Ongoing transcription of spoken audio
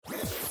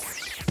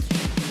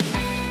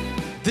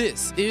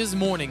This is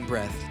Morning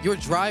Breath, your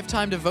drive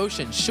time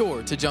devotion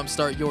sure to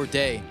jumpstart your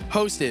day.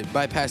 Hosted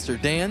by Pastor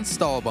Dan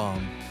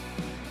Stahlbaum.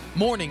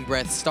 Morning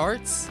Breath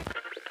starts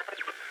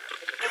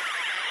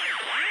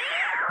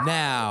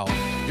now.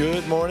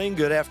 Good morning,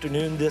 good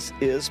afternoon. This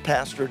is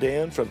Pastor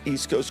Dan from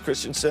East Coast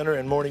Christian Center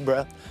and Morning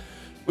Breath.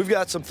 We've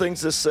got some things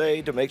to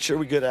say to make sure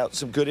we get out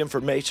some good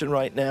information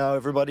right now.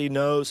 Everybody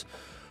knows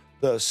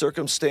the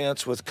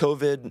circumstance with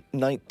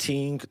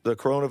COVID-19, the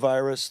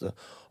coronavirus,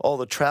 all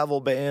the travel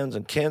bans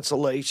and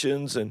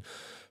cancellations, and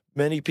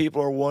many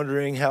people are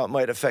wondering how it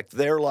might affect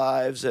their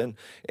lives and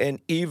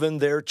even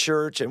their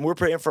church. And we're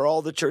praying for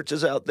all the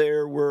churches out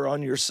there. We're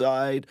on your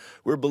side.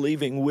 We're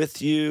believing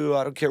with you.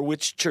 I don't care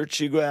which church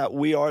you go out.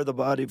 We are the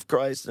body of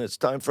Christ, and it's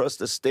time for us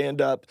to stand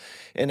up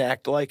and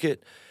act like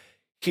it.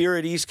 Here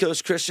at East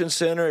Coast Christian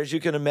Center, as you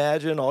can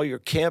imagine, all your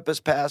campus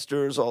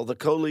pastors, all the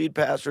co-lead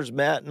pastors,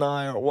 Matt and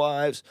I, our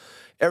wives,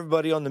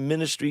 everybody on the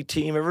ministry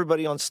team,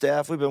 everybody on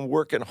staff, we've been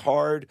working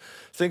hard.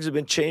 Things have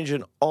been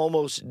changing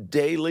almost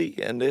daily,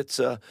 and it's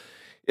a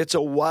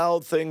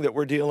wild thing that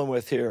we're dealing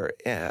with here.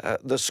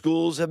 The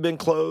schools have been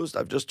closed.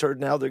 I've just heard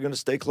now they're going to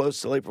stay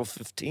closed till April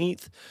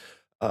 15th.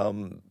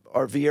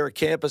 Our Viera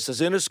campus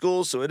is in a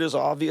school, so it is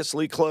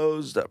obviously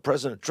closed.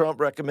 President Trump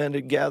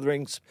recommended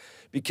gatherings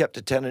be kept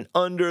to 10 and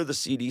under. The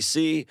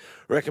CDC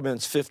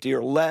recommends 50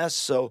 or less.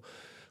 So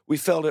we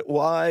felt it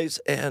wise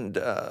and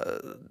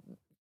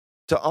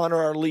to honor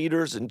our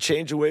leaders and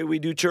change the way we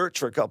do church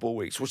for a couple of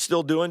weeks. We're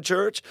still doing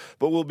church,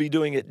 but we'll be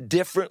doing it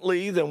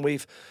differently than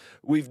we've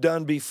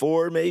done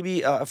before,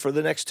 maybe for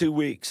the next 2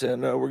 weeks,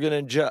 and we're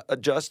going to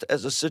adjust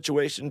as the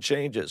situation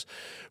changes.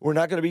 We're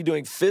not going to be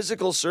doing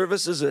physical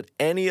services at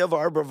any of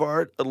our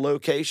Brevard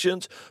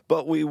locations,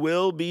 but we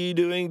will be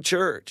doing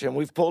church, and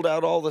we've pulled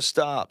out all the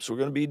stops. We're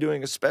going to be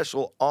doing a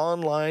special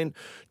online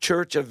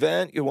church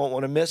event. You won't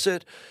want to miss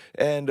it,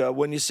 and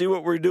when you see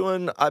what we're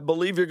doing, I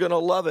believe you're going to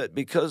love it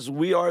because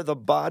we are the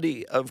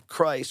body of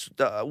Christ.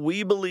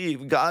 We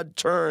believe God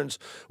turns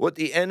what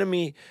the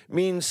enemy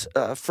means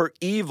for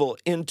evil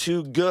into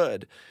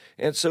good.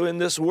 And so in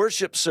this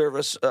worship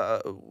service,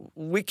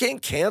 we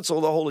can't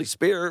cancel the Holy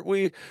Spirit.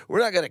 We're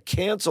not going to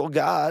cancel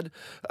God.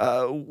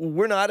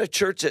 We're not a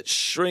church that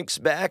shrinks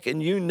back, and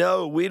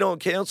we don't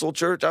cancel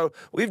church.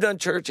 We've done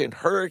church in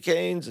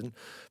hurricanes and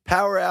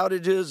power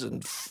outages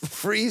and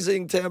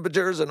freezing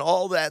temperatures and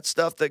all that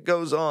stuff that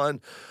goes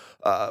on.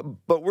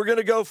 But we're going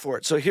to go for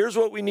it. So here's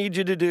what we need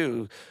you to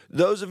do.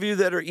 Those of you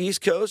that are East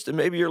Coast, and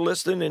maybe you're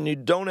listening and you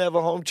don't have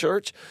a home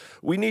church,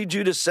 we need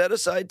you to set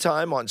aside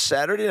time on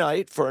Saturday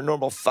night for a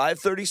normal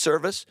 5:30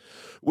 service,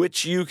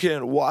 which you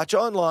can watch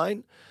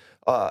online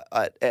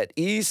at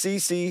eccc.us,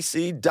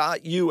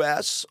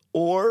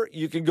 or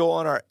you can go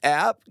on our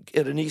app,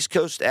 get an East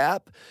Coast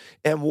app,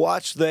 and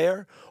watch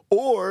there.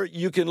 Or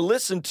you can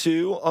listen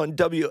to on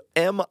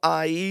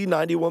WMIE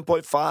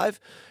 91.5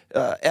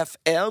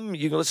 FM.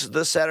 You can listen to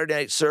the Saturday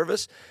night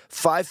service,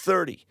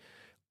 5:30.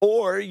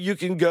 Or you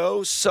can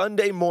go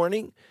Sunday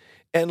morning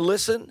and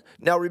listen.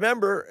 Now,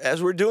 remember,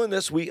 as we're doing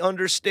this, we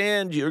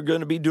understand you're going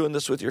to be doing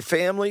this with your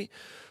family.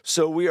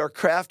 So we are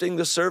crafting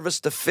the service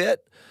to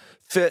fit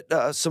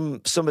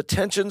some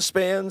attention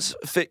spans,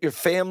 fit your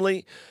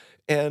family.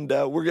 And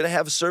we're going to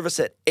have a service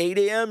at 8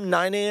 a.m.,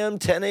 9 a.m.,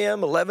 10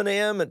 a.m., 11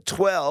 a.m., and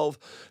 12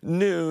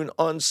 noon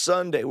on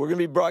Sunday. We're going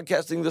to be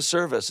broadcasting the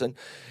service. And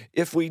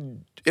if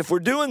we're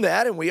doing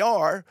that, and we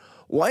are,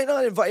 why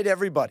not invite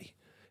everybody?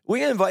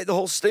 We invite the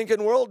whole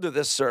stinking world to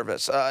this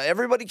service.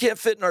 Everybody can't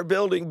fit in our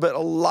building, but a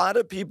lot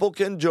of people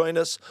can join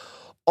us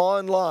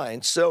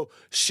online. So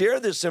share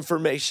this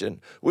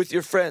information with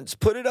your friends.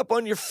 Put it up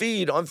on your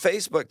feed on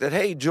Facebook that,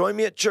 hey, join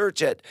me at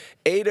church at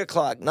 8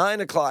 o'clock,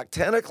 9 o'clock,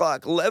 10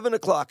 o'clock, 11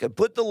 o'clock, and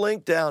put the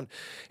link down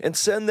and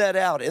send that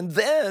out. And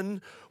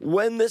then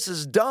when this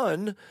is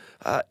done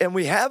and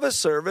we have a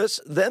service,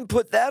 then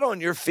put that on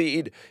your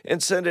feed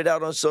and send it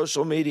out on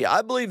social media.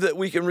 I believe that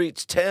we can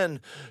reach 10,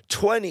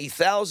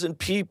 20,000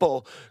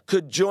 people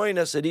could join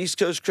us at East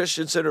Coast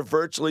Christian Center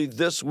virtually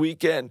this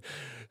weekend.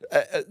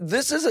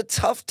 This is a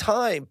tough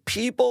time.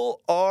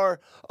 People are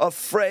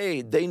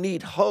afraid. They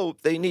need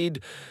hope. They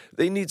need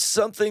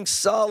something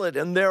solid.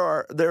 And there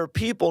are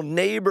people,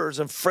 neighbors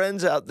and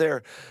friends out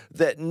there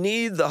that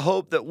need the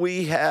hope that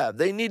we have.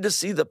 They need to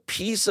see the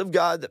peace of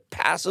God that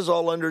passes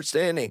all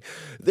understanding.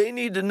 They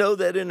need to know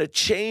that in a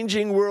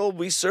changing world,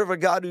 we serve a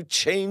God who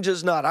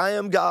changes not. I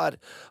am God.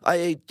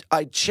 I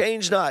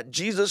change not.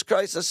 Jesus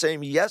Christ the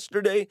same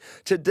yesterday,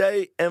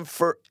 today, and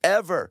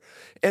forever.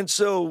 And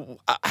so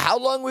how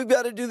long we've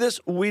got to do this,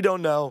 we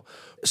don't know.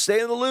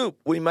 Stay in the loop.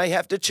 We may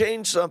have to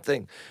change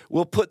something.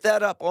 We'll put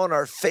that up on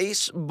our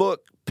Facebook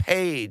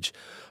page.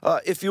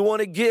 If you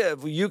want to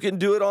give, you can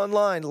do it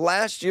online.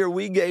 Last year,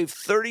 we gave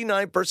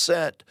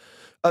 39%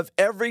 of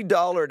every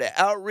dollar to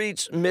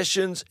outreach,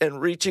 missions, and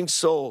reaching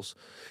souls.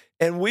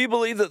 And we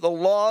believe that the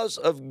laws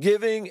of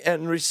giving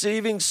and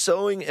receiving,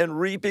 sowing and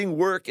reaping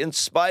work in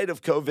spite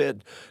of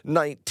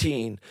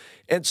COVID-19.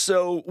 And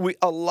so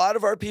a lot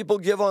of our people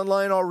give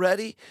online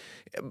already,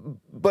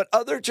 but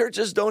other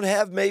churches don't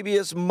have maybe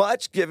as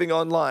much giving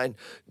online.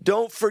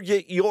 Don't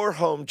forget your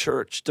home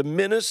church to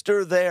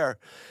minister there.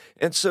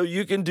 And so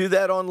you can do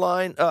that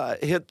online.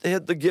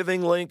 Hit the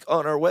giving link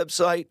on our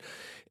website,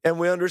 and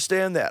we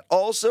understand that.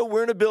 Also,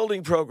 we're in a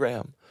building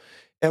program.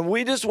 And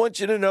we just want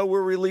you to know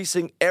we're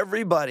releasing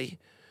everybody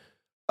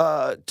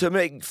to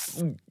make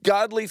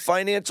godly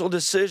financial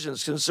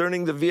decisions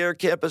concerning the VR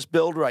campus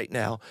build right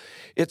now.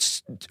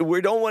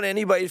 We don't want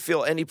anybody to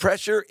feel any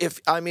pressure.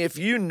 If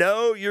you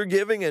know you're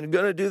giving and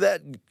going to do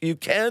that, you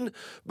can,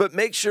 but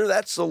make sure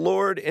that's the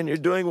Lord and you're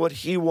doing what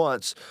He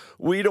wants.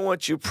 We don't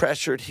want you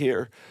pressured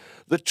here.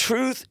 The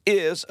truth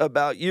is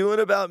about you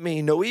and about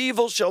me. No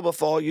evil shall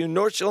befall you,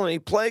 nor shall any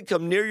plague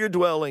come near your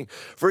dwelling.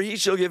 For He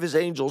shall give His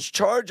angels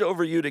charge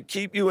over you to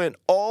keep you in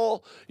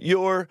all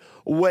your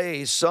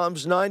ways.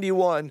 Psalms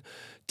 91,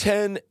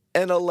 10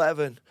 and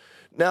 11.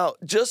 Now,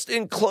 just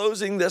in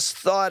closing this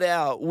thought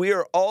out, we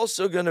are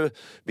also going to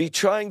be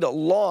trying to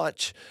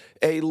launch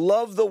a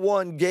Love the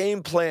One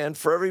game plan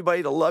for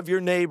everybody to love your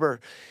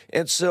neighbor.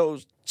 And so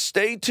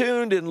stay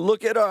tuned and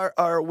look at our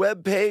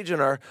webpage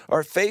and our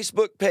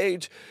Facebook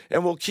page,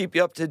 and we'll keep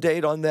you up to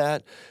date on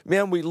that.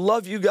 Man, we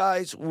love you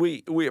guys.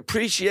 We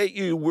appreciate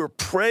you. We're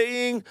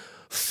praying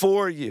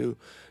for you.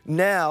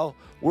 Now,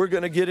 we're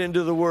going to get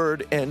into the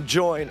Word and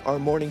join our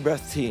Morning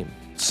Breath team.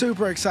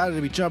 Super excited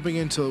to be jumping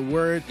into the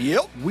Word.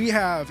 Yep. We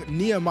have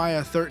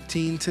Nehemiah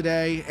 13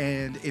 today,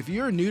 and if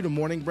you're new to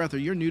Morning Breath or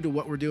you're new to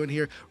what we're doing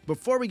here,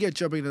 before we get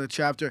jumping into the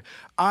chapter,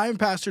 I'm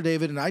Pastor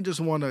David, and I just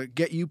want to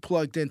get you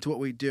plugged into what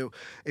we do.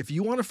 If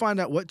you want to find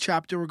out what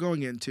chapter we're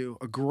going into,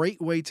 a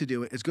great way to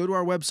do it is go to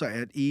our website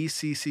at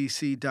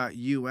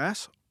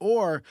eccc.us,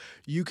 or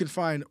you can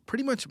find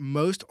pretty much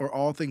most or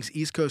all things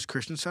East Coast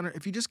Christian Center.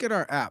 If you just get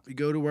our app, you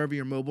go to wherever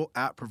your mobile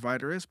app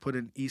provider is, put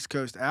in East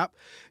Coast app,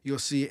 you'll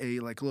see a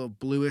little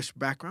bluish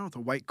background with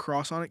a white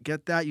cross on it.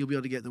 Get that. You'll be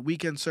able to get the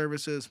weekend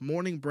services,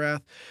 Morning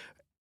Breath,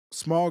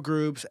 small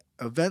groups,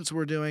 events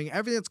we're doing,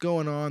 everything that's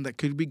going on that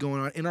could be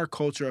going on in our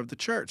culture of the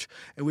church.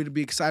 And we'd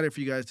be excited for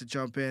you guys to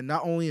jump in,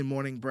 not only in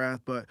Morning Breath,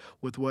 but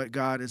with what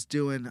God is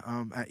doing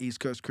at East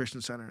Coast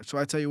Christian Center. So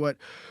I tell you what,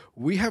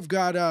 we have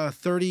got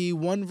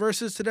 31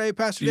 verses today,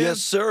 Pastor Dan. Yes,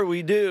 sir,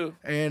 we do.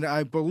 And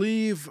I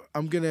believe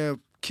I'm going to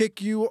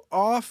kick you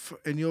off,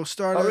 and you'll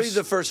start I'll read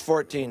the first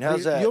 14.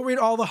 How's that? You'll read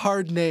all the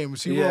hard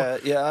names.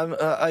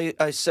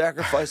 I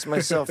sacrificed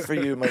myself for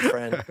you, my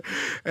friend.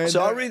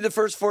 So I'll read the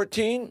first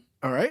 14.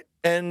 All right.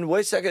 And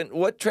wait a second,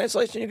 what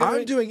translation are you going to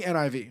read? I'm doing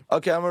NIV.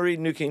 Okay, I'm going to read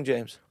New King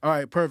James. All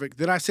right, perfect.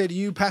 Then I say to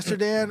you, Pastor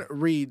Dan,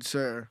 read,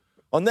 sir.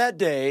 On that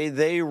day,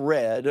 they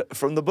read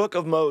from the book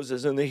of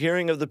Moses in the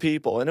hearing of the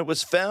people, and it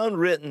was found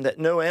written that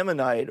no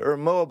Ammonite or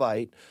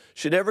Moabite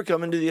should ever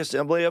come into the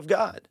assembly of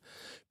God,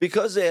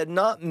 because they had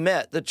not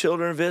met the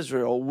children of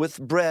Israel with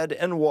bread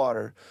and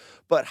water,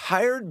 but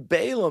hired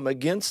Balaam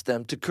against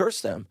them to curse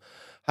them.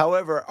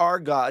 However, our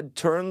God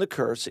turned the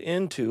curse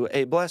into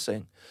a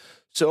blessing.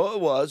 So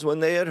it was, when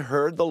they had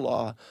heard the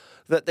law,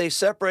 that they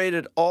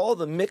separated all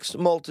the mixed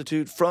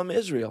multitude from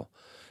Israel.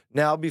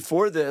 Now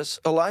before this,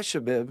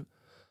 Elishabib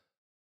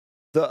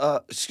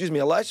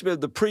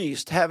the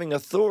priest, having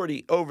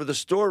authority over the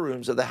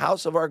storerooms of the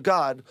house of our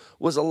God,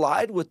 was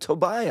allied with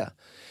Tobiah,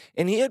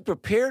 and he had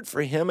prepared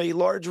for him a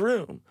large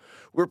room,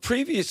 where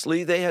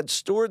previously they had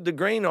stored the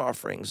grain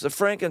offerings, the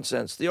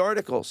frankincense, the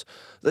articles,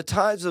 the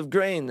tithes of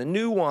grain, the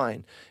new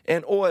wine,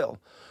 and oil,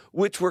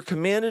 which were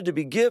commanded to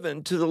be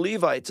given to the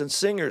Levites and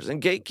singers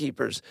and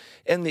gatekeepers,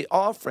 and the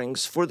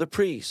offerings for the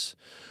priests.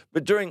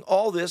 But during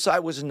all this I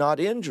was not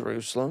in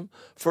Jerusalem,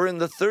 for in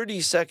the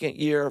 32nd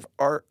year of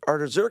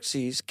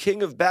Artaxerxes,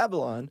 king of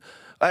Babylon,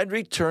 I had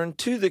returned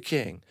to the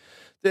king.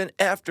 Then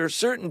after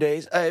certain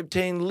days I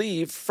obtained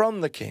leave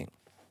from the king.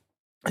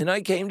 And I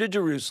came to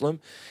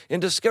Jerusalem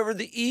and discovered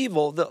the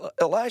evil that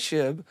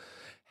Elishabib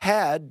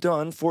had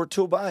done for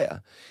Tobiah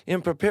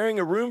in preparing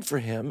a room for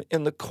him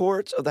in the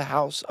courts of the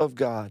house of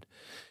God.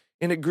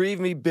 And it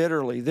grieved me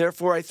bitterly.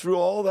 Therefore I threw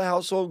all the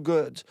household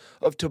goods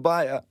of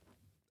Tobiah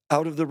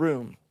out of the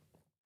room.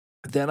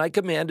 Then I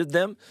commanded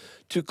them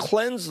to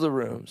cleanse the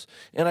rooms,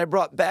 and I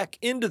brought back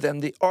into them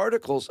the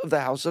articles of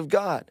the house of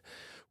God,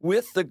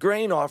 with the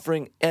grain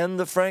offering and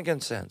the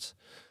frankincense.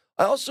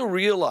 I also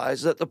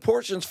realized that the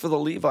portions for the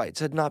Levites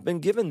had not been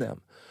given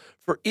them,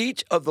 for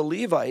each of the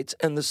Levites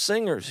and the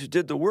singers who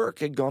did the work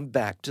had gone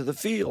back to the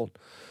field.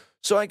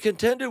 So I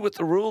contended with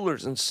the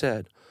rulers and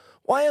said,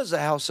 "Why is the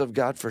house of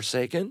God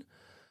forsaken?"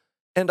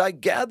 And I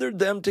gathered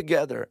them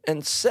together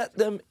and set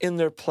them in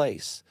their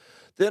place.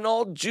 Then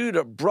all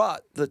Judah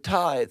brought the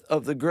tithe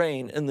of the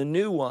grain and the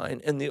new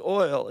wine and the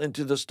oil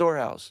into the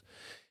storehouse.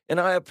 And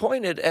I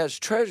appointed as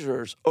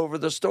treasurers over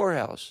the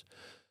storehouse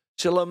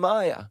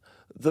Shelemiah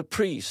the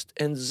priest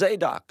and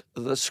Zadok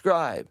the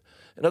scribe.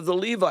 And of the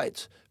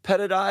Levites,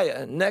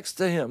 Pedadiah, and next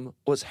to him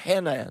was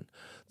Hanan,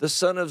 the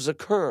son of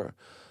Zakur,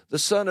 the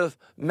son of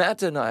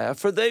Mattaniah,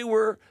 for they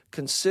were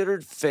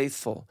considered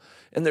faithful,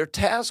 and their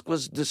task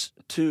was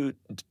to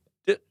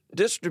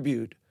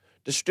distribute,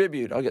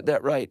 I'll get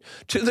that right,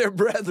 to their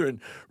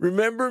brethren.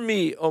 Remember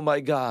me, O my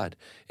God,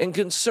 and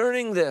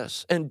concerning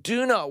this, and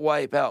do not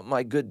wipe out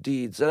my good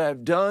deeds that I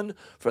have done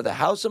for the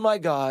house of my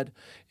God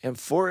and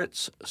for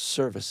its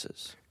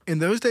services. In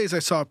those days I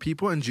saw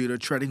people in Judah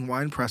treading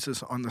wine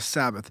presses on the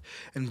Sabbath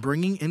and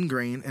bringing in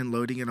grain and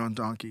loading it on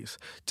donkeys,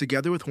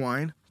 together with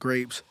wine,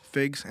 grapes,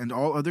 figs, and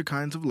all other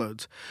kinds of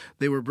loads.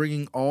 They were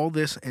bringing all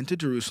this into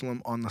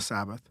Jerusalem on the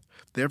Sabbath.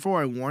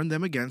 Therefore I warned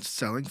them against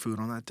selling food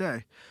on that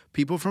day.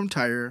 People from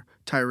Tyre,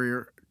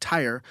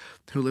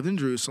 who lived in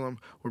Jerusalem,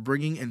 were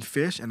bringing in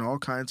fish and all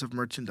kinds of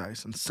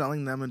merchandise and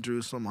selling them in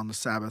Jerusalem on the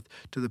Sabbath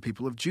to the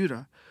people of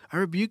Judah. I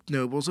rebuked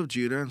nobles of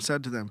Judah and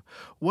said to them,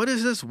 "What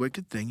is this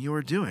wicked thing you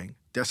are doing,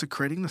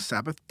 desecrating the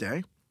Sabbath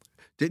day?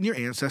 Didn't your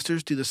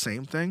ancestors do the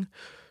same thing,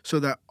 so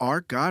that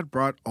our God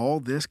brought all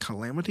this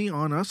calamity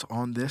on us,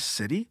 on this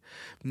city?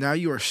 Now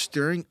you are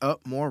stirring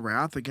up more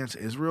wrath against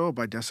Israel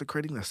by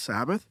desecrating the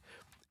Sabbath?"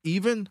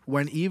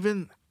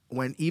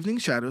 When evening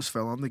shadows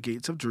fell on the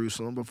gates of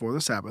Jerusalem before the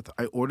Sabbath,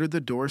 I ordered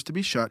the doors to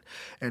be shut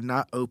and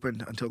not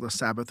opened until the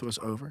Sabbath was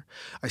over.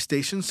 I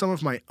stationed some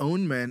of my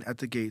own men at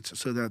the gates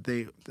so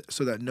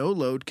that no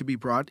load could be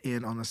brought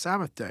in on the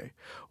Sabbath day.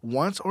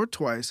 Once or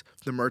twice,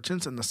 the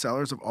merchants and the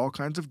sellers of all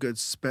kinds of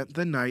goods spent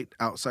the night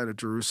outside of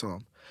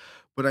Jerusalem.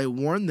 But I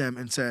warned them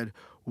and said,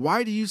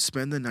 "Why do you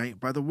spend the night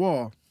by the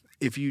wall?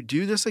 If you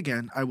do this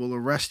again, I will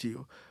arrest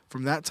you."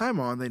 From that time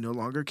on, they no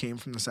longer came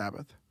on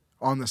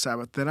the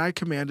Sabbath. Then I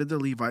commanded the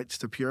Levites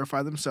to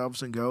purify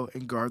themselves and go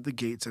and guard the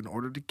gates in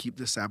order to keep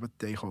the Sabbath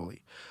day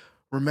holy.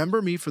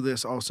 Remember me for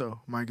this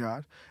also, my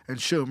God, and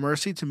show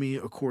mercy to me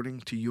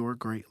according to your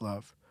great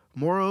love.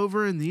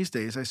 Moreover, in these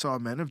days I saw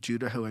men of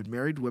Judah who had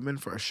married women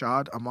for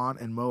Ashdod, Ammon,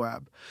 and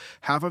Moab.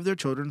 Half of their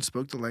children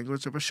spoke the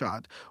language of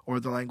Ashdod, or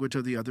the language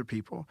of the other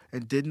people,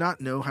 and did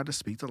not know how to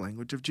speak the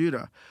language of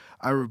Judah.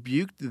 I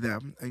rebuked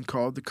them and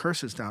called the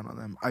curses down on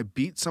them. I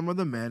beat some of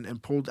the men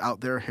and pulled out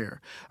their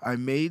hair. I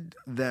made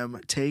them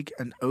take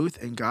an oath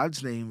in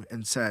God's name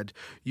and said,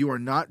 "You are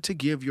not to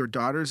give your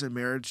daughters in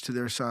marriage to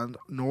their sons,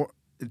 nor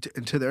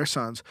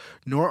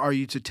are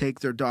you to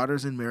take their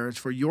daughters in marriage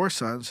for your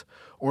sons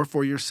or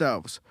for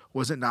yourselves.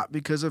 Was it not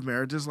because of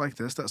marriages like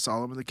this that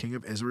Solomon the king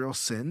of Israel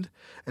sinned?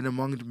 And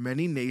among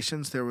many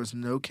nations there was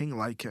no king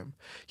like him.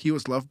 He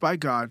was loved by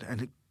God,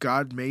 and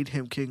God made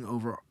him king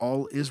over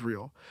all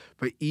Israel.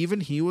 But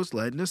even he was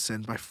led into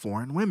sin by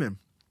foreign women.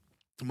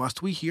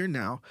 Must we hear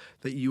now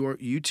that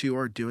you too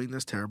are doing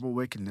this terrible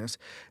wickedness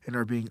and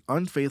are being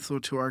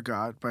unfaithful to our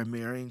God by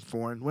marrying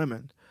foreign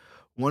women?"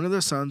 One of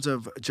the sons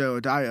of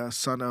Jehoiada,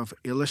 son of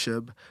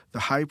Eliashib, the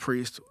high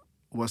priest,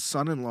 was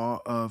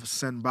son-in-law of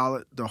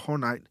Sanballat the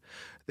Horonite,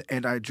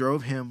 and I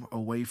drove him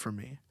away from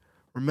me.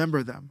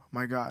 Remember them,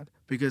 my God,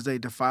 because they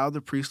defiled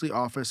the priestly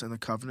office and the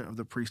covenant of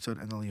the priesthood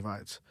and the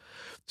Levites.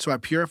 So I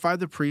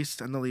purified the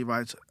priests and the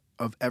Levites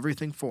of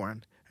everything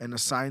foreign, and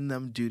assigned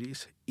them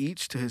duties,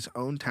 each to his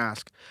own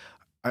task.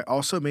 I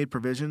also made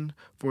provision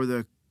for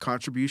the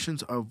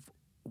contributions of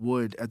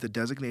wood at the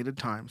designated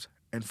times,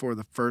 and for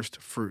the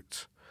first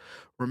fruits.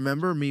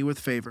 Remember me with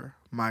favor,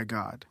 my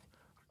God.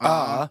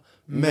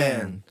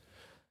 Amen.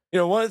 You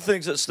know, one of the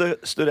things that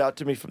stood out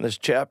to me from this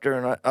chapter,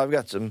 and I've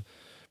got some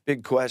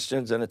big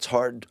questions, and it's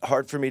hard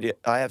for me to,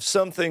 I have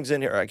some things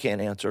in here I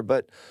can't answer,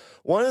 but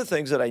one of the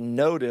things that I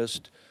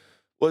noticed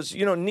was,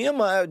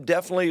 Nehemiah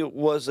definitely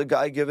was a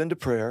guy given to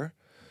prayer.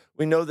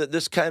 We know that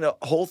this kind of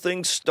whole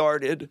thing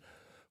started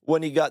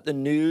when he got the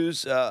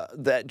news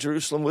that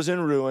Jerusalem was in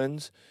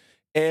ruins.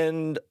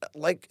 And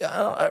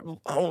I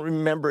don't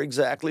remember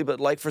exactly,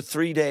 but for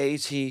 3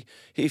 days he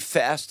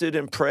fasted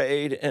and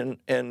prayed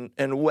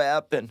and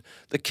wept. And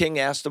the king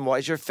asked him, "Why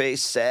is your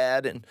face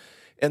sad?"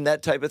 and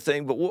that type of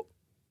thing.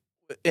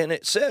 And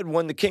it said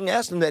when the king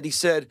asked him that, he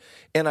said,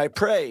 "And I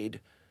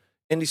prayed."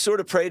 And he sort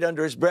of prayed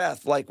under his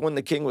breath, like when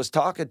the king was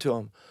talking to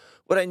him.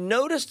 What I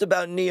noticed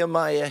about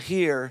Nehemiah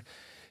here,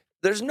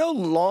 there's no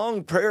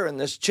long prayer in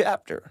this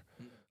chapter.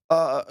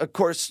 Of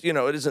course, it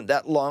isn't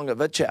that long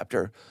of a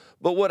chapter.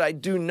 But what I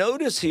do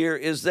notice here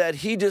is that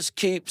he just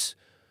keeps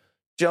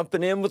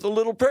jumping in with a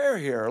little prayer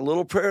here, a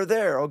little prayer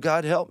there. "Oh,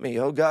 God, help me.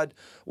 Oh, God,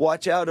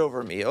 watch out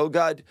over me. Oh,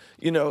 God,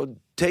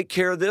 take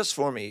care of this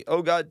for me.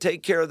 Oh, God,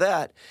 take care of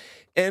that."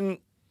 And,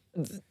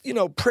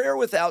 prayer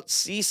without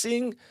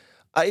ceasing,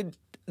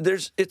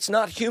 it's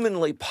not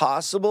humanly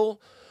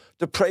possible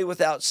to pray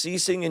without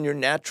ceasing in your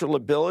natural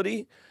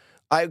ability.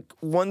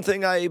 One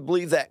thing I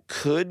believe that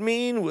could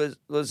mean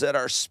was that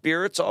our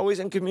spirit's always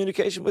in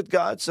communication with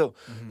God, so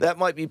that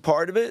might be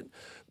part of it.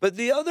 But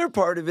the other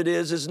part of it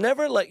is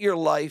never let your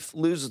life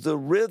lose the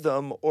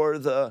rhythm or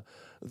the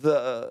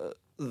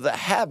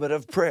habit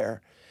of prayer.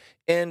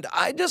 And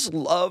I just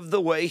love the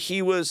way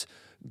he was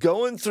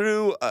going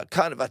through a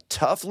kind of a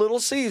tough little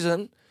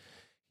season.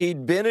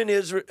 He'd been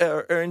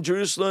in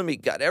Jerusalem, he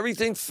got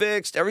everything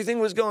fixed, everything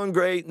was going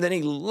great, and then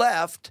he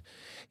left.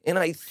 And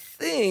I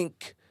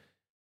think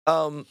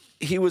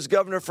He was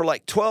governor for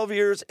like 12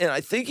 years, and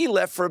I think he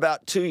left for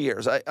about 2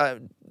 years. I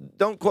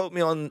don't quote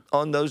me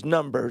on those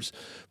numbers,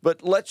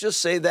 but let's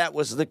just say that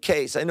was the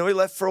case. I know he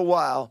left for a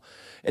while,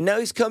 and now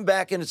he's come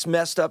back, and it's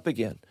messed up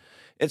again.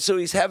 And so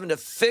he's having to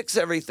fix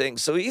everything.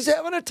 So he's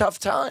having a tough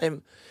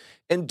time.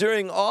 And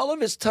during all of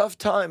his tough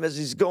time as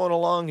he's going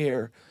along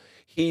here,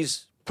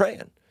 he's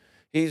praying.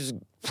 He's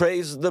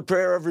prays the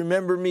prayer of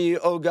remember me,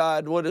 oh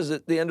God, what is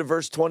it, the end of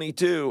verse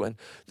 22, and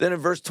then in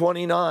verse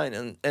 29,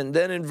 and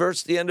then in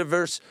the end of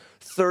verse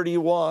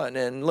 31.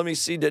 And let me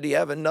see, did he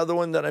have another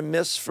one that I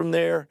missed from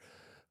there?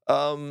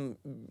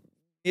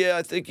 Yeah,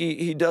 I think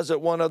he does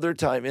it one other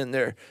time in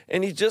there.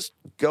 And he's just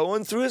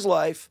going through his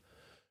life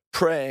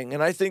praying.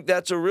 And I think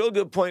that's a real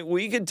good point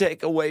we could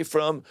take away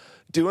from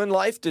doing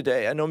life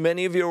today. I know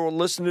many of you will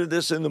listen to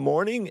this in the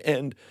morning,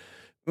 and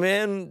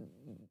man,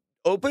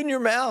 open your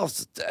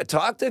mouth,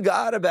 talk to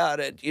God about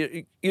it.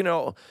 You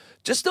know,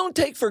 just don't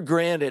take for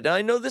granted.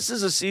 I know this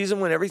is a season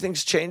when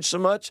everything's changed so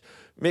much.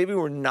 Maybe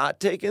we're not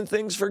taking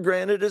things for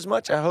granted as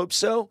much. I hope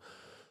so.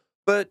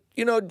 But,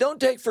 you know, don't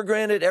take for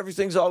granted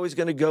everything's always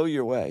going to go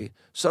your way.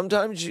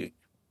 Sometimes you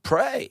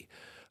pray.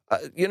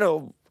 You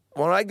know,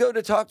 when I go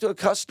to talk to a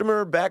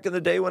customer back in the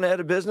day when I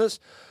had a business,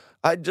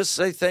 I'd just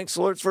say, thanks,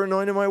 Lord, for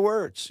anointing my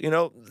words. You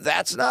know,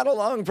 that's not a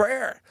long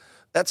prayer.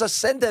 That's a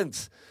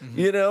sentence,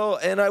 you know,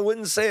 and I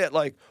wouldn't say it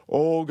like,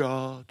 oh,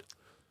 God,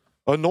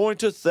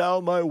 anointeth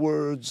thou my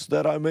words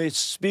that I may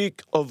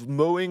speak of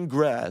mowing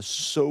grass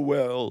so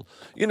well.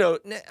 You know,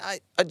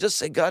 I just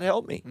say, God,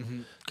 help me.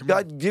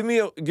 God, give me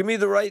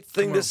the right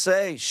thing to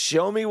say.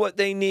 Show me what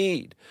they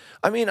need.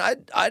 I mean,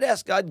 I'd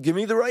ask God, give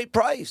me the right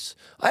price.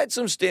 I had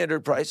some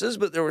standard prices,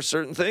 but there were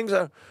certain things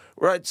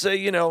where I'd say,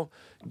 you know,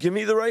 give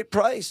me the right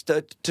price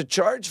to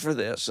charge for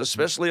this,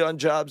 especially on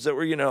jobs that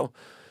were, you know,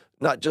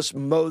 not just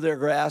mow their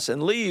grass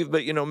and leave,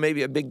 but, you know,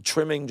 maybe a big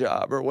trimming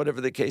job or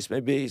whatever the case may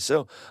be.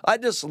 So I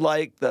just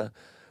like the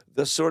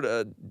sort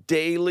of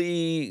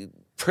daily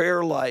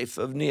prayer life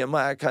of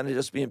Nehemiah kind of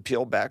just being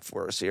peeled back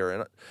for us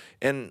here.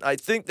 And I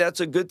think that's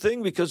a good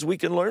thing because we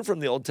can learn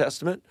from the Old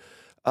Testament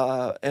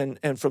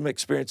and from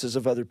experiences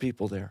of other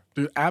people there.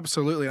 Dude,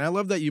 absolutely. And I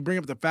love that you bring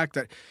up the fact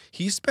that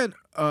he spent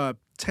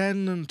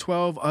 10 and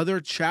 12 other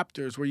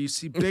chapters where you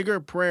see bigger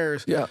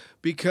prayers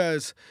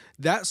because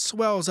that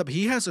swells up.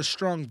 He has a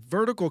strong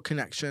vertical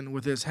connection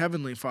with his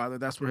heavenly Father.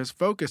 That's where his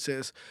focus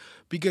is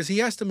because he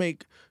has to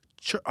make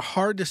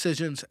hard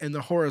decisions in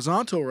the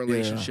horizontal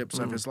relationships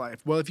of his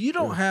life. Well, if you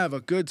don't have a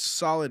good,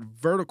 solid,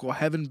 vertical,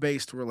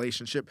 heaven-based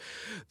relationship,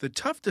 the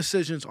tough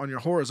decisions on your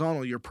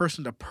horizontal, your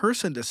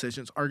person-to-person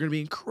decisions are going to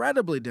be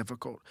incredibly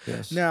difficult.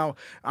 Yes. Now,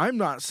 I'm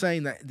not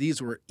saying that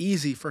these were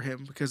easy for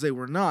him because they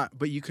were not,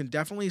 but you can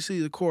definitely see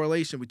the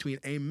correlation between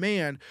a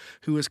man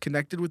who is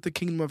connected with the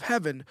kingdom of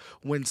heaven.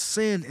 When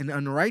sin and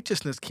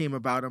unrighteousness came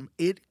about him,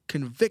 it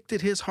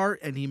convicted his heart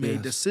and he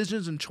made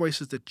decisions and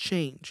choices to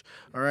change.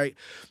 All right?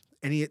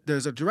 And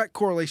there's a direct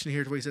correlation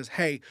here to where he says,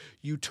 hey,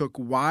 you took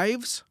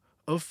wives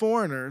of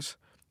foreigners,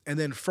 and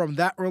then from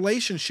that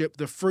relationship,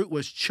 the fruit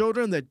was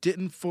children that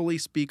didn't fully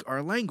speak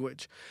our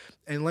language.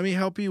 And let me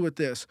help you with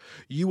this.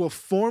 You will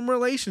form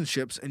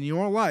relationships in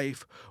your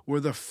life where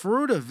the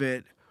fruit of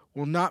it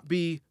will not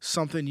be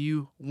something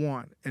you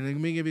want. And let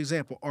me give you an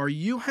example. Are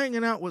you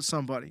hanging out with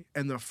somebody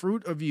and the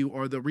fruit of you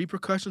or the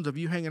repercussions of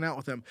you hanging out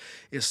with them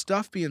is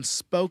stuff being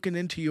spoken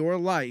into your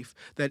life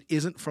that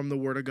isn't from the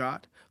Word of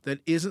God?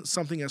 That isn't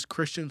something as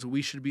Christians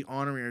we should be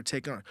honoring or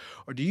taking on?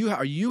 Or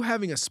are you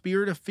having a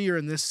spirit of fear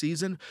in this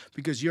season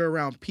because you're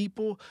around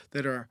people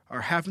that are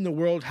half in the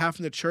world, half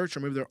in the church, or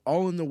maybe they're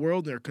all in the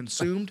world and they're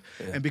consumed,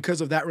 and because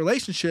of that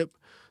relationship,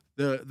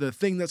 the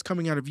thing that's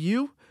coming out of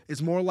you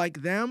is more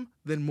like them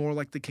than more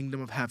like the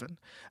kingdom of heaven.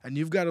 And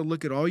you've got to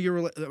look at all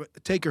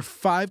take your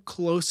 5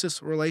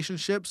 closest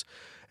relationships,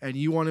 and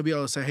you want to be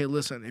able to say, hey,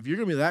 listen, if you're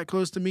going to be that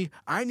close to me,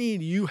 I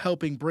need you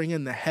helping bring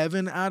in the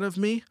heaven out of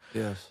me.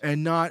 Yes.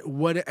 And not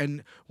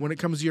and when it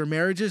comes to your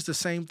marriages, the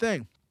same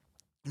thing.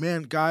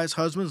 Man, guys,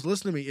 husbands,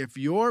 listen to me. If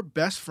your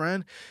best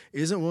friend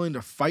isn't willing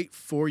to fight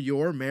for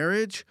your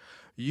marriage,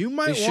 you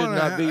might want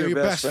to be your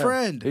best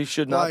friend. He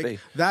should not be.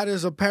 That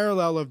is a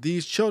parallel of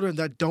these children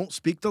that don't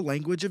speak the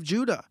language of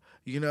Judah.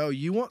 You know,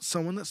 you want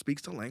someone that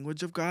speaks the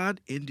language of God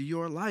into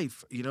your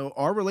life. You know,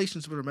 our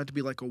relationships are meant to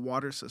be like a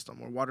water system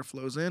where water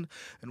flows in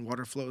and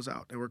water flows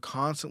out. And we're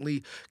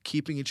constantly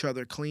keeping each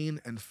other clean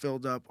and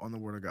filled up on the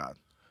Word of God.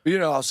 You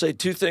know, I'll say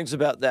 2 things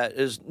about that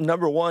is,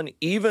 number one,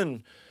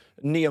 even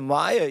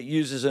Nehemiah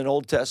uses an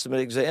Old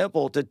Testament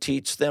example to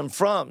teach them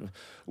from.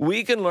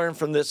 We can learn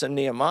from this in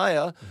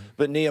Nehemiah,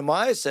 but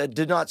Nehemiah said,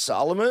 did not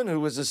Solomon, who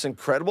was this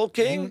incredible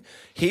king,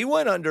 he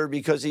went under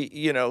because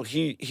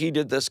he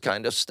did this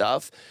kind of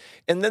stuff.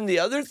 And then the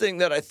other thing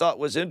that I thought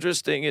was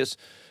interesting is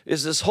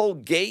this whole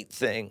gate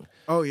thing.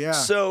 Oh, yeah.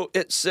 So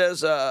it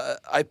says,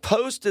 I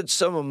posted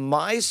some of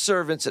my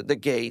servants at the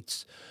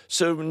gates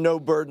so no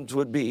burdens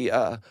would be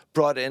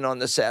brought in on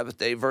the Sabbath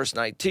day, verse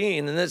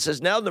 19. And then it says,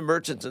 now the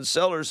merchants and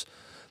sellers,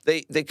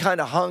 they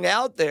kind of hung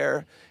out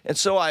there. And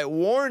so I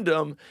warned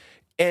them,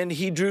 and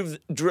he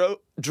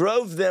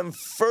drove them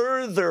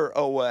further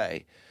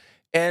away.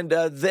 And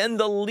then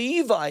the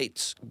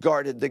Levites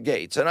guarded the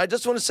gates. And I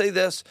just want to say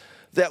this,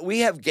 that we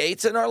have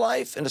gates in our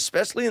life, and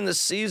especially in the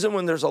season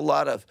when there's a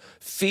lot of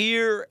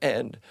fear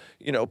and,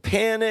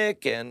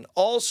 panic and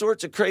all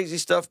sorts of crazy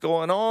stuff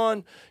going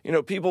on.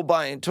 People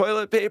buying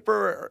toilet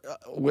paper,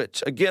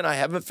 which, again, I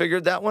haven't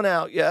figured that one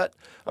out yet.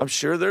 I'm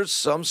sure there's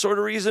some sort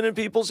of reason in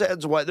people's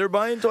heads why they're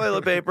buying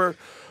toilet paper,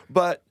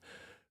 but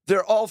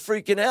they're all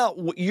freaking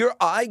out. Your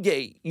eye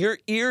gate, your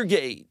ear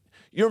gate,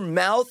 your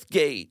mouth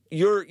gate,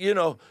 your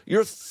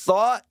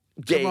thought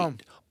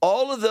gate,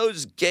 all of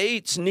those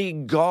gates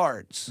need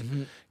guards.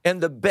 Mm-hmm.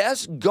 And the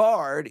best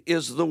guard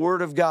is the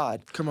Word of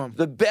God. Come on.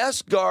 The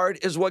best guard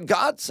is what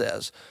God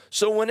says.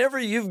 So whenever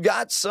you've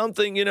got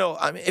something,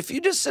 if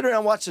you just sit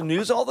around watching the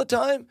news all the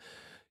time,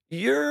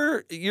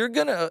 you're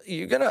gonna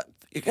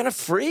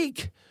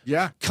freak.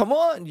 Yeah. Come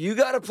on, you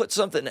got to put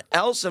something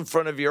else in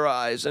front of your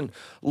eyes. And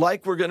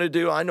like we're going to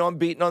do, I know I'm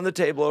beating on the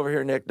table over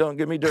here, Nick. Don't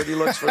give me dirty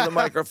looks for the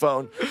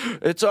microphone.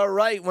 It's all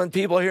right when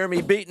people hear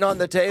me beating on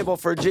the table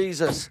for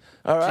Jesus.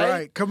 All right? That's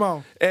right. Come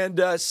on.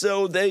 And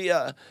so they,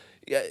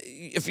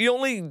 if you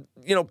only,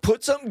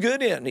 put something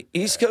good in.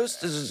 East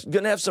Coast is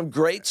going to have some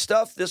great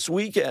stuff this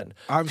weekend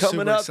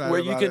coming up where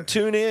you can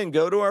tune in,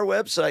 go to our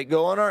website,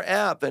 go on our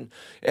app and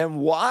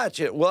watch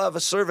it. We'll have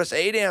a service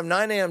 8 a.m.,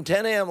 9 a.m.,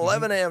 10 a.m.,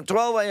 11 a.m.,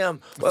 12 a.m.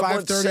 5:30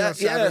 on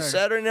Saturday. Yeah,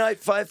 Saturday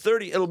night,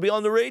 5:30. It'll be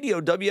on the radio,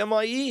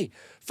 WMIE.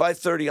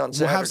 5:30 on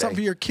Saturday. We'll have something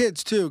for your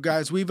kids too,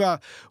 guys. We've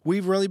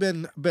really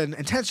been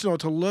intentional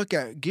to look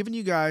at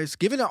giving us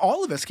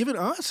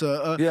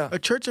a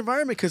church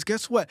environment. Because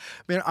guess what,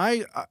 man,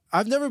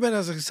 I've never been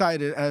as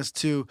excited as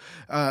to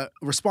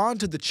respond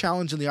to the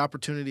challenge and the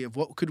opportunity of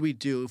what could we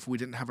do if we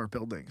didn't have our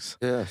buildings.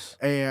 Yes.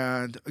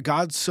 And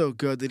God's so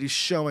good that He's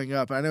showing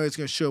up. I know He's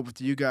going to show up with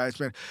you guys,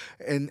 man.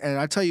 And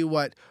I tell you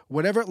what,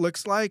 whatever it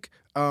looks like.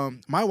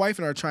 My wife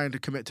and I are trying to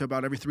commit to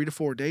about every 3 to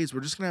 4 days.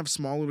 We're just going to have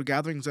small little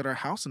gatherings at our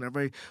house and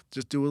everybody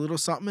just do a little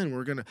something, and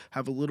we're going to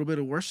have a little bit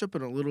of worship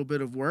and a little bit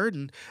of word.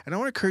 And I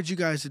want to encourage you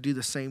guys to do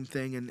the same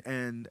thing.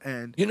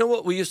 And you know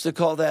what we used to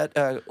call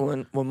that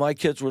when my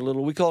kids were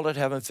little? We called it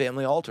having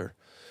family altar.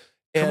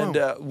 And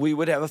we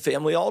would have a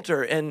family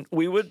altar, and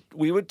we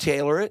would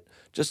tailor it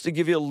just to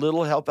give you a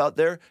little help out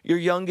there. Your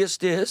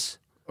youngest is?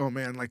 Oh,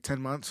 man, like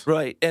 10 months?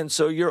 Right. And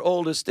so your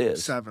oldest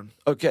is? 7.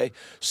 Okay.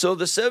 So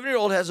the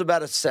 7-year-old has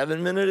about a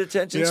 7-minute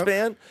attention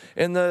span,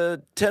 and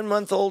the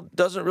 10-month-old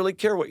doesn't really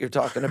care what you're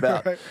talking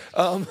about. Right.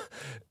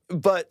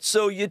 But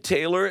so you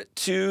tailor it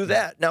to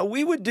that. Now,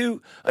 we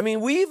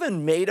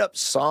even made up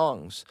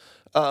songs.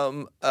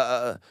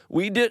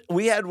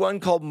 We had one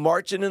called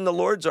Marching in the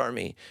Lord's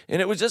Army,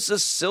 and it was just a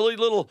silly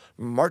little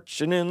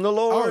marching in the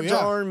Lord's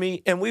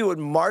Army, and we would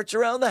march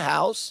around the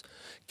house.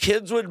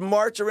 Kids would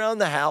march around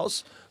the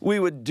house. We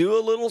would do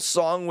a little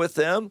song with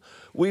them.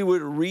 We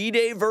would read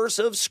a verse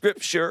of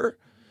scripture,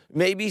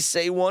 maybe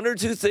say 1 or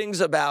 2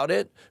 things about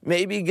it,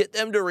 maybe get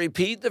them to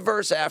repeat the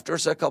verse after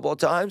us a couple of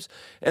times,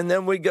 and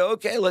then we go,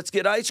 okay, let's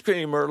get ice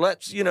cream, or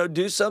let's,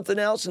 do something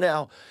else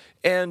now.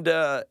 And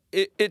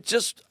it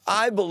just,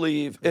 I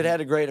believe it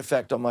had a great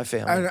effect on my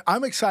family. And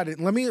I'm excited.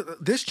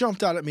 This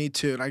jumped out at me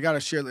too, and I got to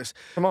share this.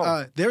 Come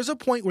on. There's a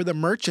point where the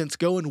merchants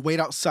go and wait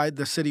outside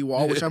the city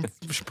wall, which I'm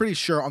pretty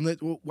sure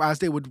as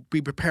they would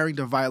be preparing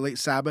to violate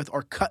Sabbath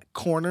or cut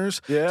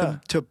corners to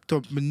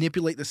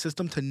manipulate the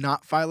system to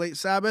not violate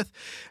Sabbath.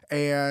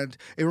 And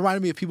it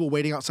reminded me of people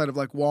waiting outside of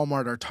like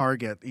Walmart or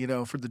Target,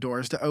 for the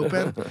doors to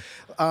open.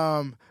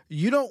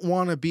 You don't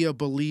want to be a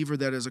believer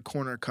that is a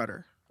corner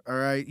cutter. All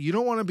right. You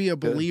don't want to be a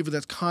believer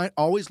that's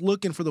always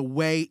looking for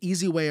the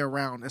easy way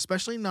around,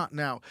 especially not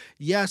now.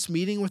 Yes,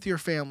 meeting with your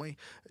family,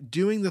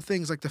 doing the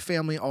things like the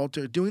family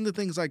altar, doing the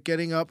things like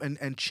getting up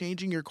and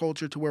changing your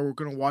culture to where we're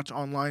going to watch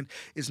online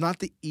is not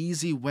the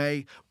easy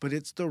way, but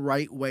it's the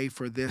right way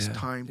for this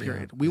time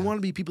period. We want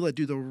to be people that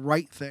do the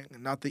right thing,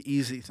 not the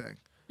easy thing.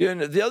 Yeah,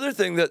 and the other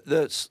thing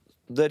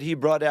that he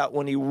brought out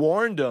when he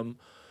warned them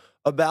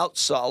about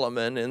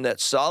Solomon, and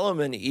that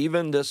Solomon,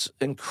 even this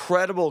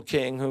incredible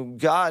king who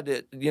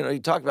God, he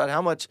talked about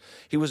how much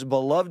he was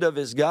beloved of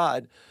his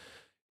God.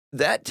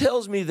 That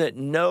tells me that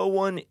no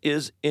one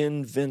is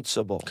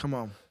invincible. Come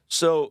on.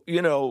 So,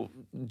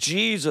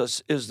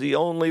 Jesus is the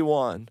only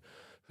one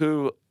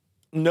who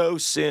no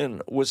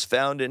sin was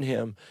found in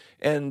him.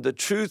 And the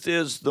truth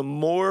is, the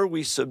more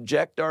we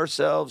subject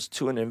ourselves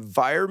to an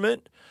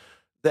environment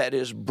that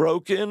is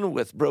broken,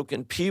 with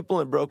broken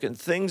people and broken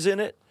things in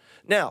it.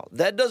 Now,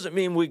 that doesn't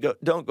mean we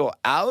don't go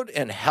out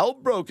and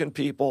help broken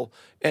people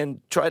and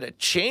try to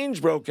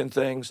change broken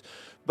things,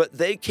 but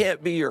they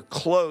can't be your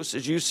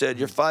as you said,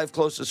 your 5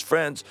 closest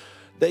friends.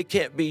 They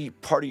can't be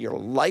part of your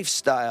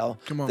lifestyle.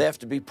 Come on. They have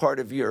to be part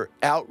of your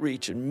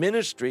outreach and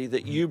ministry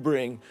that you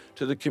bring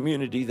to the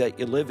community that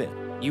you live in.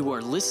 You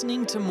are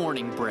listening to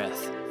Morning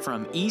Breath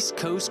from East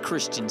Coast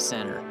Christian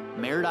Center,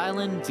 Merritt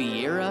Island,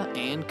 Vieira,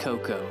 and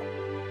Cocoa.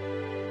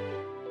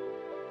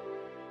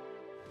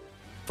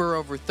 For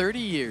over 30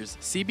 years,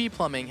 CB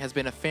Plumbing has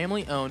been a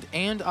family-owned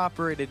and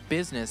operated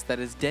business that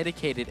is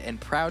dedicated and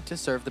proud to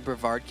serve the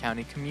Brevard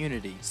County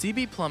community.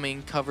 CB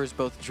Plumbing covers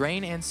both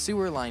drain and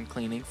sewer line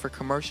cleaning for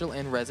commercial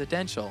and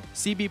residential.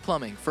 CB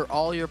Plumbing for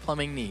all your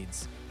plumbing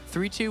needs.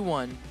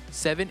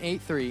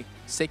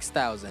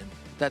 321-783-6000.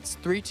 That's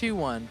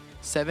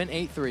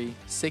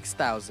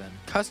 321-783-6000.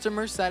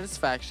 Customer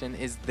satisfaction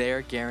is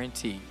their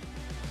guarantee.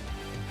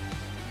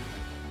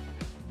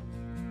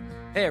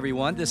 Hey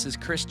everyone, this is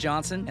Chris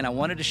Johnson, and I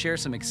wanted to share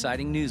some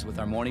exciting news with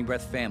our Morning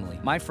Breath family.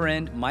 My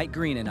friend Mike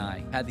Green and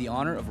I had the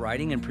honor of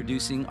writing and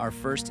producing our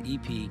first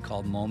EP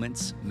called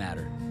Moments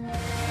Matter.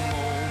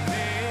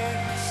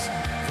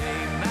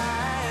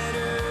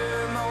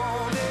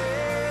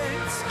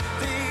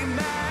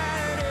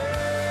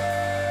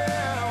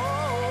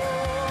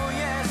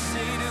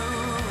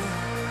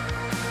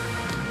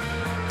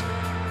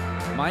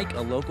 Mike,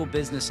 a local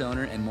business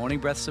owner and Morning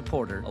Breath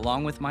supporter,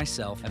 along with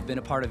myself, have been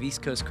a part of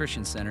East Coast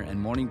Christian Center and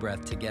Morning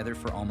Breath together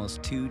for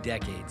almost 2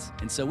 decades.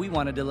 And so we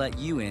wanted to let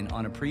you in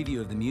on a preview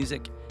of the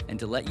music and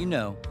to let you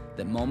know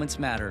that Moments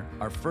Matter,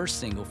 our first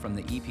single from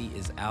the EP,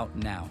 is out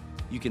now.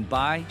 You can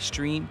buy,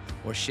 stream,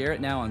 or share it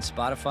now on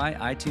Spotify,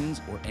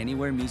 iTunes, or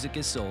anywhere music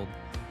is sold,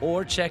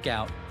 or check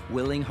out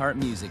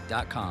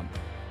willingheartmusic.com.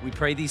 We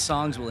pray these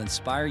songs will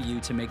inspire you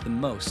to make the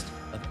most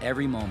of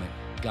every moment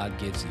God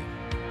gives you.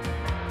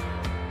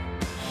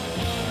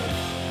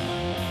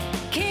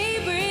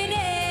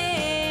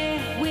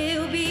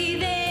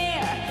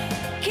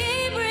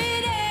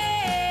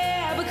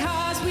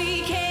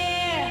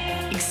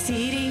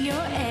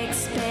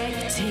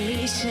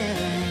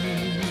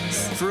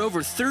 For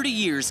over 30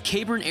 years,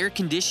 Cabron Air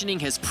Conditioning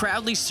has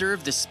proudly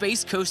served the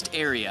Space Coast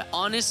area.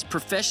 Honest,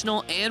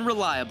 professional, and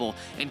reliable,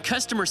 and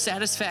customer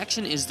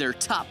satisfaction is their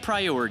top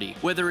priority.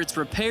 Whether it's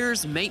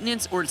repairs,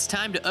 maintenance, or it's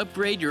time to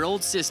upgrade your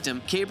old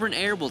system, Cabron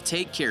Air will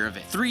take care of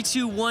it.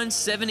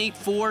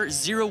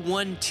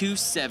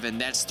 321-784-0127.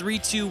 That's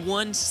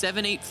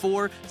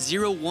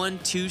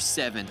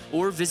 321-784-0127.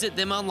 Or visit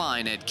them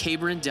online at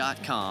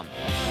cabron.com.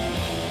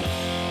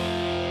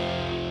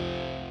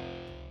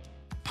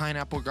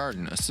 Pineapple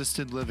Garden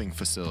Assisted Living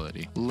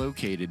Facility,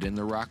 located in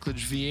the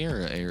Rockledge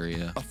Vieira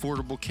area.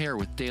 Affordable care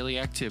with daily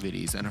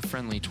activities and a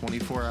friendly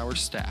 24-hour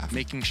staff,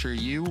 making sure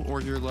you or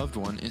your loved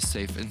one is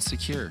safe and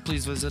secure.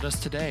 Please visit us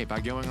today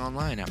by going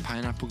online at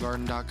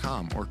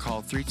pineapplegarden.com or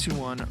call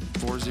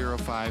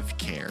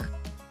 321-405-CARE.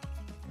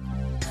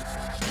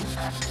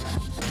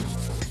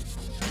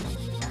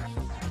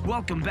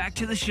 Welcome back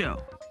to the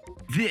show.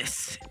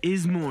 This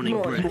is Morning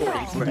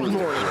Breath. Morning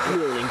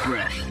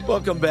Breath.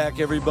 Welcome back,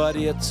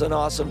 everybody. It's an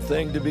awesome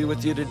thing to be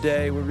with you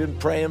today. We've been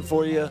praying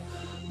for you,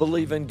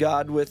 believing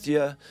God with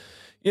you.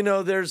 You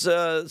know, there's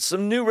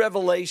some new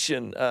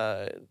revelation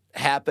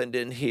happened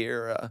in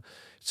here. It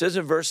says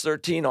in verse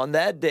 13, on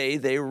that day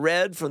they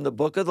read from the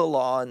book of the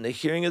law in the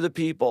hearing of the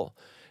people,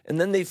 and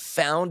then they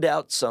found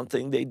out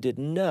something they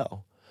didn't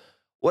know.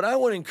 What I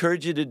want to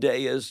encourage you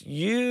today is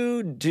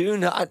you do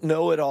not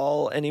know it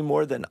all any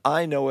more than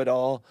I know it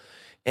all.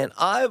 And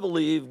I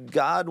believe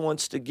God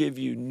wants to give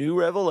you new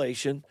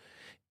revelation,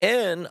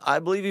 and I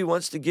believe he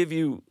wants to give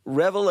you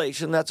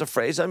revelation, that's a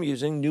phrase I'm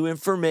using, new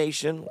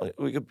information,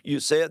 you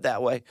say it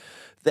that way,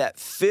 that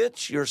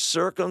fits your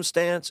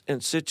circumstance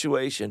and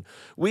situation.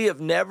 We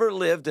have never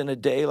lived in a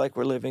day like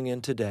we're living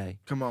in today.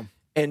 Come on.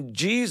 And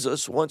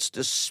Jesus wants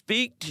to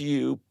speak to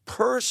you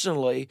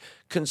personally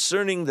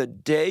concerning the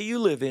day you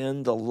live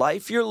in, the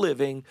life you're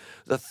living,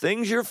 the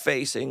things you're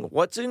facing,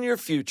 what's in your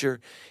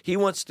future. He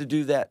wants to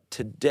do that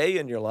today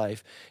in your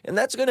life. And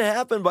that's going to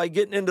happen by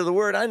getting into the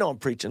Word. I know I'm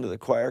preaching to the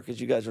choir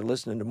because you guys are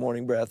listening to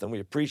Morning Breath, and we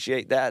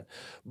appreciate that.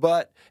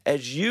 But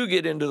as you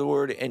get into the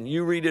Word and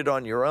you read it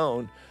on your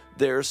own,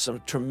 there's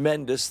some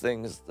tremendous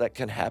things that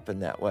can happen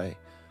that way.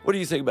 What do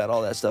you think about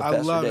all that stuff,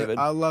 Pastor David?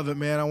 I love it,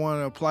 man. I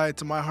want to apply it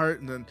to my heart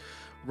and then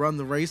run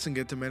the race and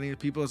get to many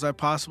people as I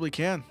possibly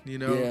can. You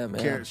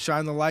know,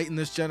 shine the light in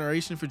this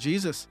generation for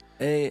Jesus.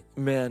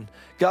 Amen.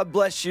 God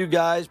bless you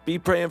guys. Be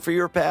praying for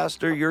your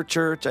pastor, your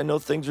church. I know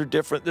things are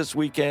different this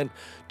weekend.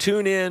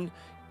 Tune in,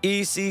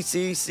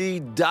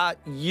 eccc.us.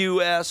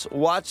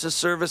 Watch the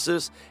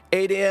services,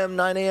 8 a.m.,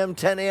 9 a.m.,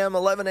 10 a.m.,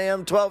 11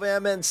 a.m., 12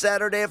 a.m., and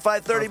Saturday at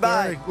 5:30.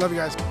 Bye. Love you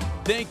guys.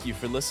 Thank you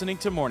for listening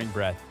to Morning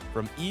Breath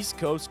from East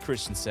Coast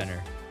Christian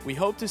Center. We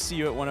hope to see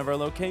you at one of our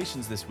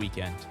locations this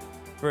weekend.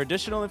 For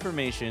additional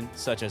information,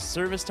 such as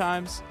service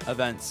times,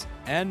 events,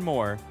 and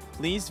more,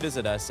 please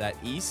visit us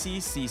at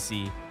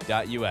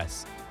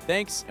eccc.us.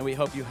 Thanks, and we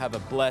hope you have a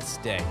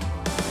blessed day.